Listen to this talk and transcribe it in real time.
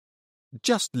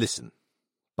Just Listen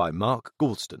by Mark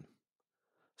Goulston.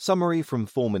 Summary from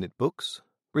 4-Minute Books,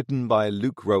 written by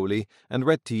Luke Rowley and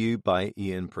read to you by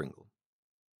Ian Pringle.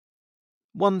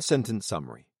 One-sentence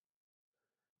summary.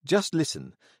 Just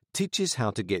Listen teaches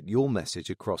how to get your message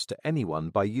across to anyone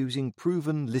by using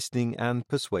proven listening and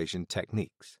persuasion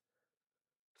techniques.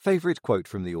 Favorite quote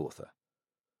from the author.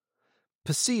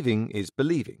 Perceiving is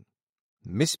believing.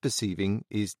 Misperceiving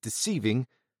is deceiving,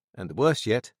 and worse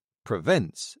yet,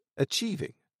 prevents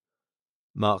achieving.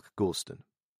 Mark Goulston.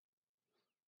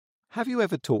 Have you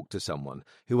ever talked to someone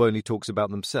who only talks about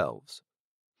themselves?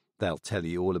 They'll tell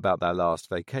you all about their last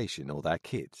vacation or their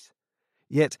kids.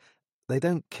 Yet, they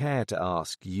don't care to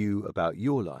ask you about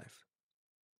your life.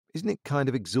 Isn't it kind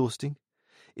of exhausting?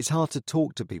 It's hard to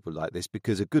talk to people like this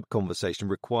because a good conversation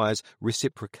requires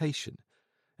reciprocation.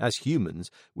 As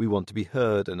humans, we want to be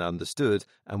heard and understood,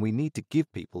 and we need to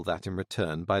give people that in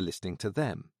return by listening to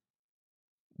them.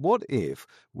 What if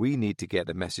we need to get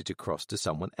a message across to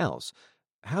someone else?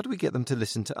 How do we get them to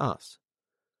listen to us?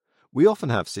 We often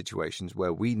have situations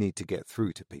where we need to get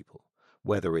through to people,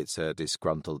 whether it's a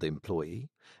disgruntled employee,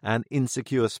 an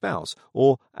insecure spouse,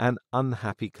 or an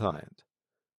unhappy client.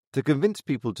 To convince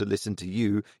people to listen to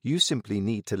you, you simply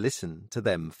need to listen to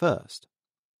them first.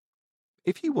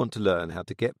 If you want to learn how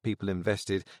to get people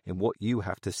invested in what you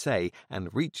have to say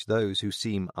and reach those who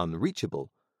seem unreachable,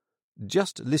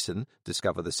 Just Listen,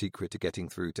 Discover the Secret to Getting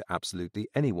Through to Absolutely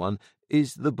Anyone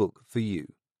is the book for you.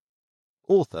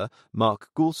 Author Mark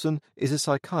Goulston is a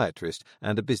psychiatrist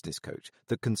and a business coach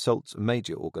that consults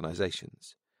major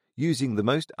organizations. Using the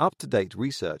most up-to-date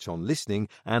research on listening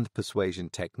and persuasion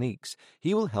techniques,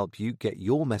 he will help you get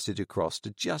your message across to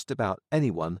just about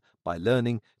anyone by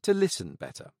learning to listen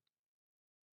better.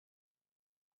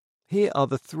 Here are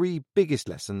the 3 biggest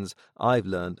lessons I've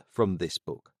learned from this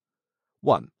book.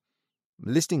 1.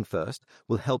 Listening first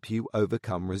will help you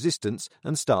overcome resistance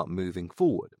and start moving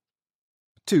forward.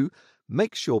 2.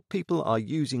 Make sure people are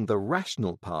using the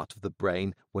rational part of the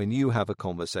brain when you have a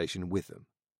conversation with them.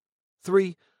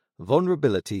 3.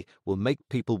 Vulnerability will make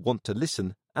people want to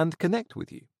listen and connect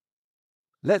with you.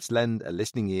 Let's lend a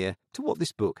listening ear to what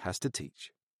this book has to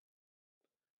teach.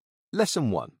 Lesson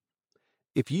 1.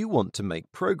 If you want to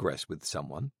make progress with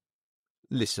someone,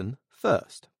 listen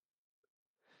first.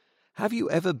 Have you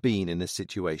ever been in a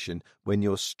situation when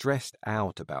you're stressed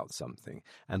out about something,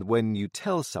 and when you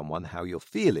tell someone how you're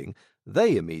feeling,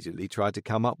 they immediately try to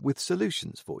come up with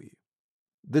solutions for you?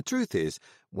 The truth is,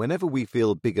 whenever we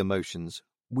feel big emotions,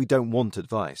 we don't want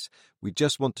advice. We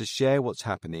just want to share what's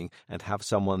happening and have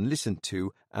someone listen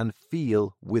to and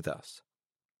feel with us.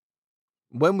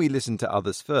 When we listen to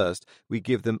others first, we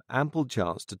give them ample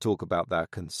chance to talk about their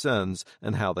concerns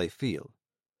and how they feel.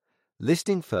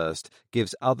 Listening first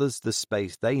gives others the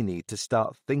space they need to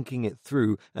start thinking it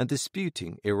through and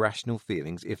disputing irrational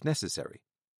feelings if necessary.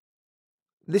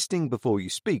 Listening before you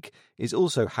speak is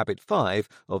also habit 5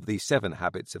 of the 7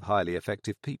 habits of highly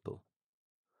effective people.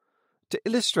 To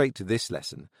illustrate this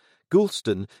lesson,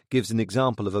 Goulston gives an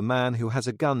example of a man who has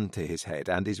a gun to his head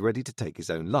and is ready to take his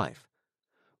own life.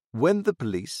 When the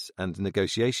police and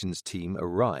negotiations team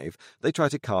arrive, they try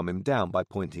to calm him down by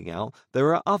pointing out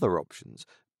there are other options,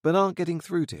 but aren't getting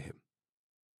through to him.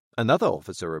 Another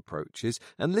officer approaches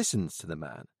and listens to the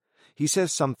man. He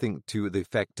says something to the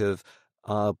effect of,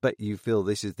 "I bet you feel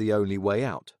this is the only way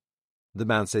out." The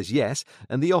man says yes,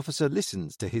 and the officer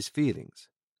listens to his feelings.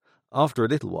 After a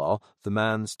little while, the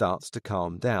man starts to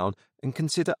calm down and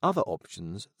consider other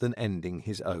options than ending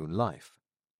his own life.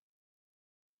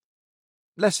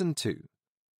 Lesson 2.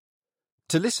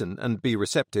 To listen and be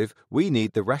receptive, we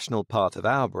need the rational part of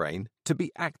our brain to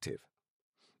be active.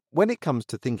 When it comes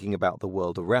to thinking about the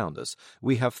world around us,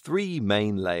 we have 3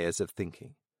 main layers of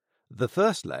thinking. The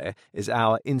first layer is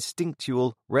our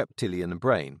instinctual reptilian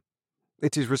brain.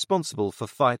 It is responsible for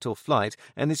fight or flight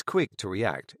and is quick to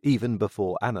react, even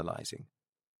before analyzing.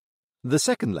 The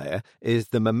second layer is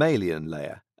the mammalian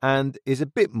layer and is a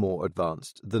bit more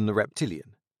advanced than the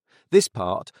reptilian. This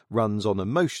part runs on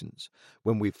emotions.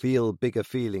 When we feel bigger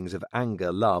feelings of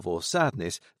anger, love, or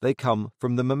sadness, they come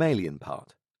from the mammalian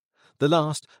part. The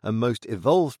last and most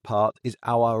evolved part is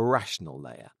our rational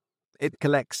layer. It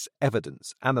collects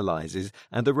evidence, analyzes,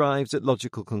 and arrives at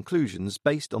logical conclusions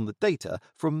based on the data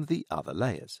from the other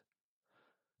layers.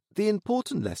 The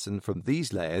important lesson from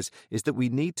these layers is that we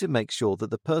need to make sure that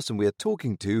the person we are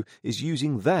talking to is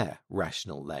using their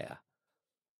rational layer.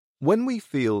 When we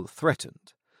feel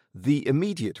threatened, the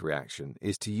immediate reaction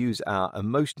is to use our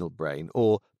emotional brain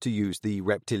or to use the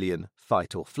reptilian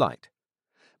fight or flight.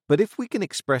 But if we can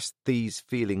express these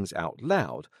feelings out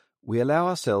loud, we allow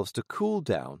ourselves to cool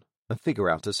down and figure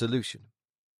out a solution.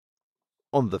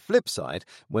 On the flip side,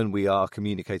 when we are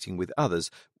communicating with others,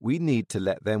 we need to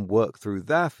let them work through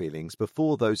their feelings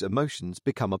before those emotions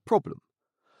become a problem.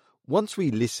 Once we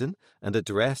listen and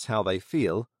address how they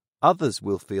feel, others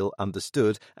will feel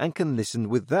understood and can listen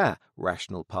with their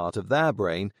rational part of their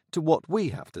brain to what we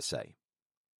have to say.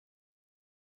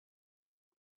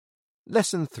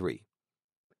 Lesson 3.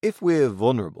 If we're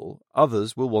vulnerable,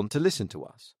 others will want to listen to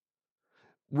us.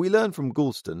 We learn from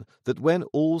Goulston that when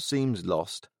all seems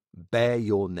lost, bare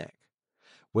your neck.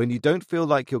 When you don't feel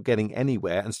like you're getting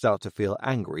anywhere and start to feel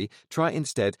angry, try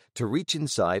instead to reach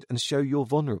inside and show your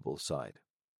vulnerable side.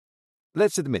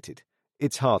 Let's admit it,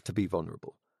 it's hard to be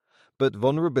vulnerable. But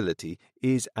vulnerability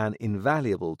is an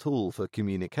invaluable tool for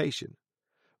communication.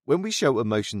 When we show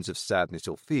emotions of sadness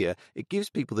or fear, it gives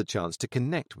people the chance to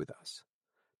connect with us.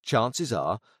 Chances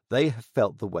are they have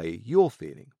felt the way you're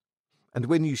feeling. And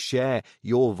when you share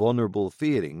your vulnerable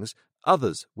feelings,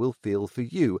 others will feel for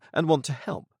you and want to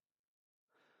help.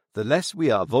 The less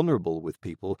we are vulnerable with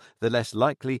people, the less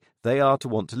likely they are to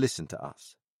want to listen to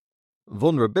us.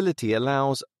 Vulnerability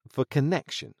allows for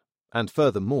connection, and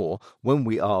furthermore, when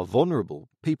we are vulnerable,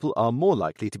 people are more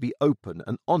likely to be open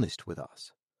and honest with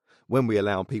us. When we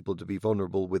allow people to be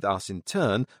vulnerable with us in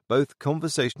turn, both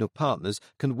conversational partners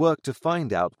can work to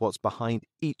find out what's behind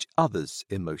each other's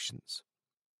emotions.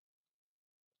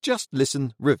 Just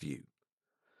Listen Review.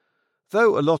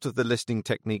 Though a lot of the listening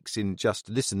techniques in Just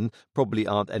Listen probably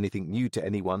aren't anything new to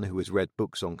anyone who has read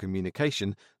books on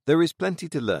communication, there is plenty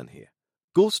to learn here.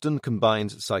 Goulston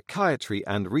combines psychiatry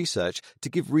and research to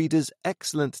give readers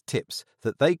excellent tips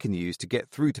that they can use to get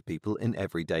through to people in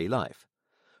everyday life.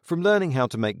 From learning how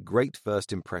to make great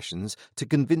first impressions to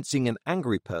convincing an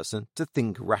angry person to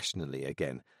think rationally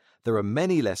again, there are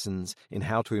many lessons in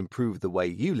how to improve the way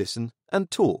you listen and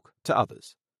talk to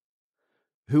others.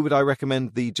 Who would I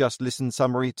recommend the Just Listen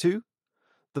summary to?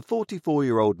 The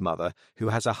 44-year-old mother who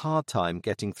has a hard time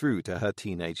getting through to her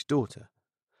teenage daughter.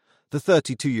 The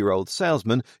 32-year-old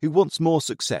salesman who wants more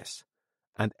success.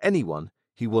 And anyone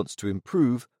who wants to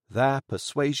improve their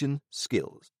persuasion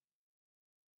skills.